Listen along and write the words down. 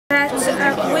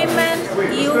that women,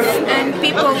 youth and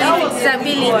people with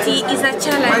disability is a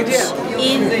challenge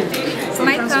in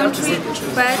my country,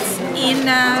 but in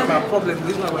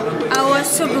our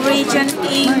sub-region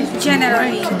in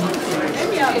general.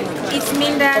 It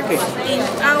means that in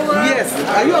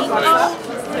all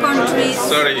countries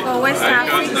for West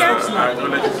Africa,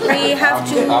 we have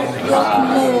to work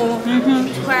more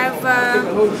to have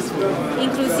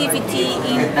inclusivity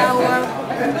in our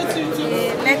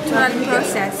electoral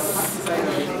process.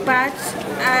 But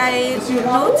I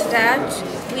note that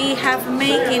we have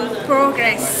making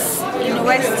progress in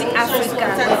West Africa.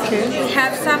 We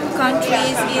have some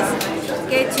countries is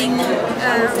getting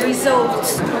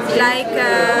results, like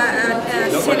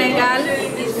Senegal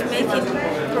is making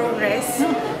progress,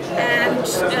 and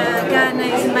Ghana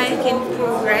is making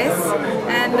progress,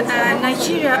 and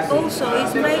Nigeria also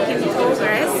is making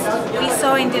progress. We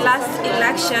saw in the last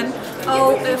election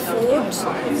all efforts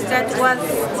that was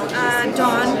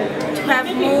done to have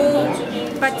more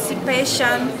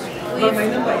participation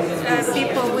with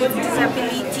people with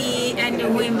disability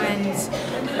and women.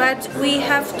 But we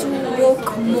have to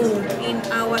work more in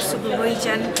our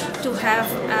sub-region to have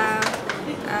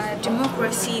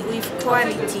democracy with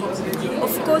quality.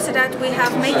 Of course that we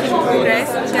have making progress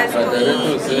because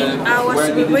we in our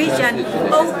sub-region,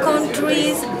 all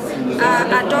countries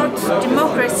adopt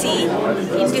democracy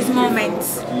in this moment.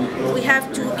 We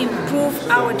have to improve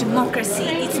our democracy.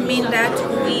 It means that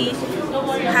we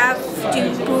have to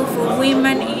improve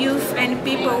women, youth and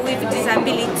people with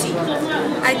disability.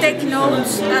 I take note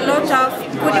a lot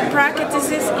of good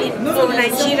practices for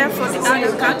Nigeria, for the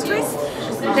other countries,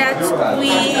 that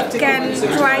we can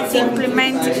try to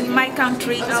implement in my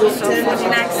country also for the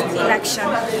next election.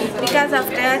 Because of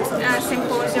that,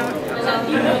 symposium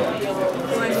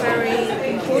was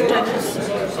very important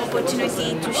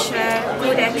opportunity to share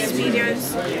good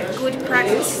experience, good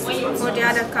practice for the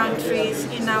other countries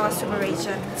in our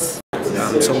sub-regions.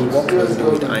 So we work closely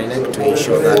with NEC to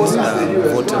ensure that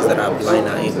voters that are blind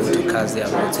are able to cast their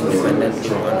votes independently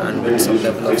and with some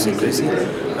level of secrecy.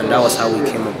 And that was how we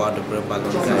came about the Brave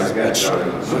Ballon guys,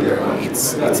 which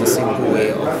it's a simple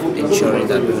way of ensuring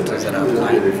that voters that are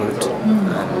blind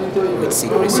vote with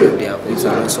secrecy of their votes.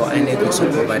 And also NEC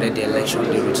also provided the election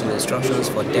day written instructions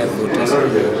for deaf voters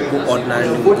who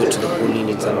ordinarily go to the polling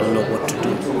units and don't know what to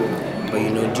do. But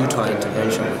due to our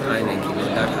intervention with NEC,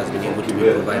 that has been able to be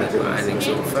provided by NEC.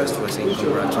 So first we're saying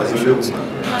congratulations to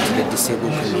the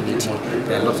disabled community.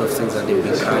 There are lots of things that they've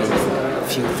been trying for. A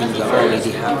few things are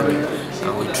already happening,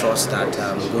 and we trust that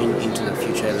going into the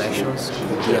future elections,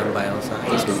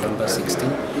 Kogi is November 16,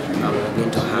 and we're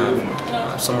going to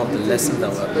have some of the lessons that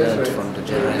were learned from the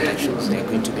general elections. They're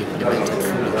going to be implemented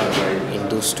fully in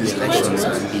those two elections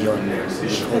and beyond. We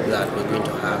hope that we're going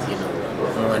to have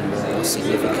more and more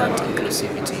significant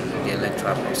inclusivity in the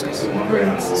electoral process.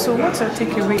 So what's our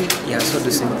takeaway? Yeah, so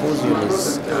the symposium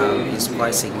is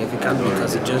quite significant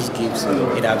because it just avails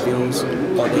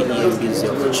other EMBs the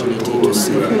opportunity to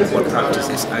see what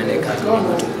practices NEC has been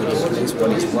able to put in place,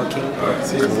 what is working,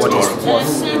 and what is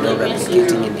worth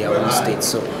replicating in their own states.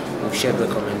 So we've shared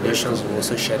recommendations, we've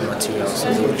also shared materials,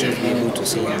 so they'll just be able to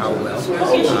see how well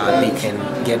they can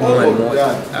get more and more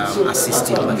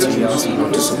assistive materials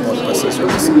to support persons with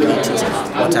disabilities.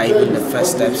 What are even the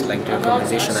first steps, like the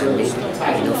recommendation I made,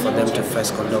 for them to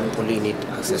first conduct polling unit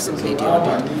accessibility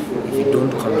audit. If you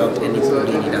don't conduct any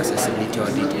polling unit accessibility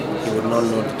audit, you will not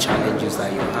know the challenges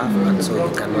that you have, and so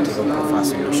you cannot even offer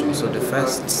solutions. So the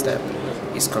first step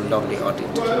is conduct the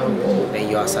audit. Then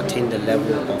you ascertain the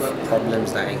level of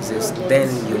problems that exist. Then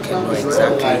you can know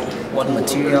exactly what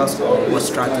materials or what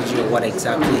strategy or what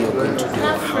exactly you're going to do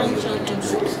or how you're going to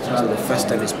do it. So the first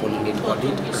step is polling the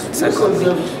audit. And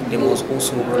secondly, they must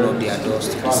also open up their doors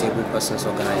to disabled persons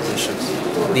organizations.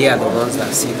 They are the ones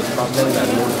that see the problem, that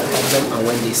know the problem, and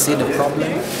when they see the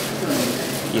problem,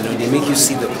 they make you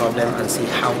see the problem and see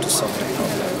how to solve the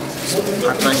problem. So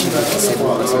partnership with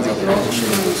disabled persons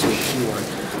organizations is also a key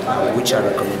one, which are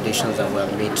recommendations that were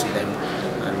made to them,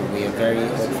 and we are very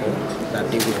hopeful that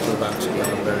they will go back to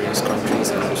their various countries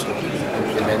and also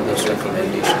implement those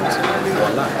recommendations. And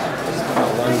voila,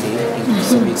 one day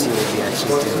inclusivity will be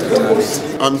achieved in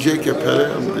totality. I'm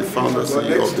Cape-Verde. I'm the founder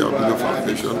CEO of the Albino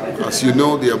Foundation. As you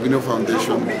know, the Albino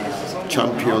Foundation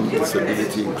champion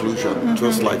disability inclusion,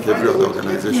 just like every other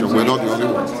organization. We're not the only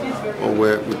ones,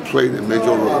 but we played a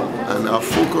major role, and our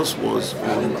focus was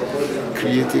on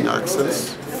creating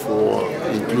access for for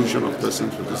inclusion of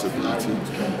persons with disability,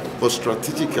 but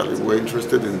strategically we're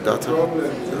interested in data.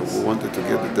 We wanted to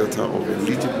get the data of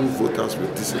eligible voters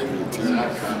with disability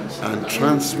and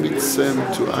transmit them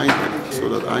to INEC so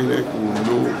that INEC will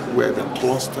know where the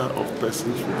cluster of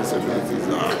persons with disabilities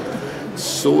are,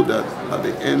 so that at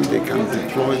the end they can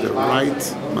deploy the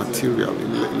right material,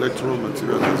 electoral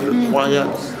material that's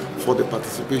required for the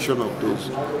participation of those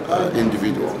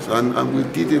individuals. And we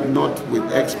did it not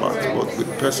with experts, but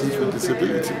with persons with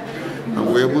disability. And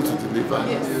we were able to deliver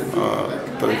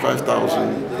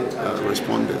 35,000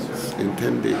 respondents in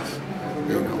 10 days,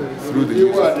 through the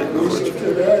use of technology.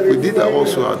 We did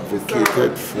also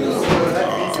advocated for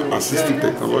assistive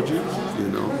technology,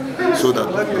 so that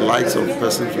the likes of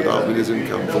persons with albinism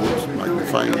can vote,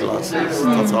 magnifying glasses,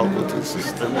 total voting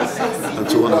system, and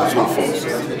so on and so forth.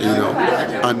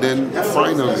 And then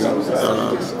finally,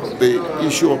 the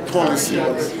issue of policy.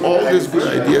 All these good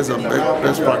ideas and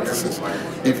best practices,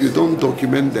 if you don't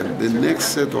document them, the next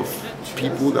set of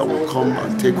people that will come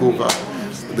and take over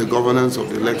the governance of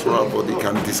the electoral body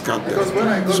can discard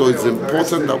them. So it's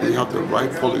important that we have the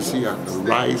right policy and the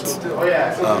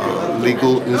right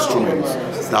legal instruments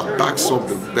that backs up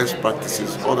the best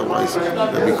practices. Otherwise,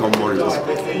 they become more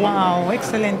important. Wow,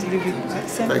 excellent, David.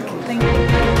 Thank you. Thank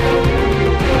you.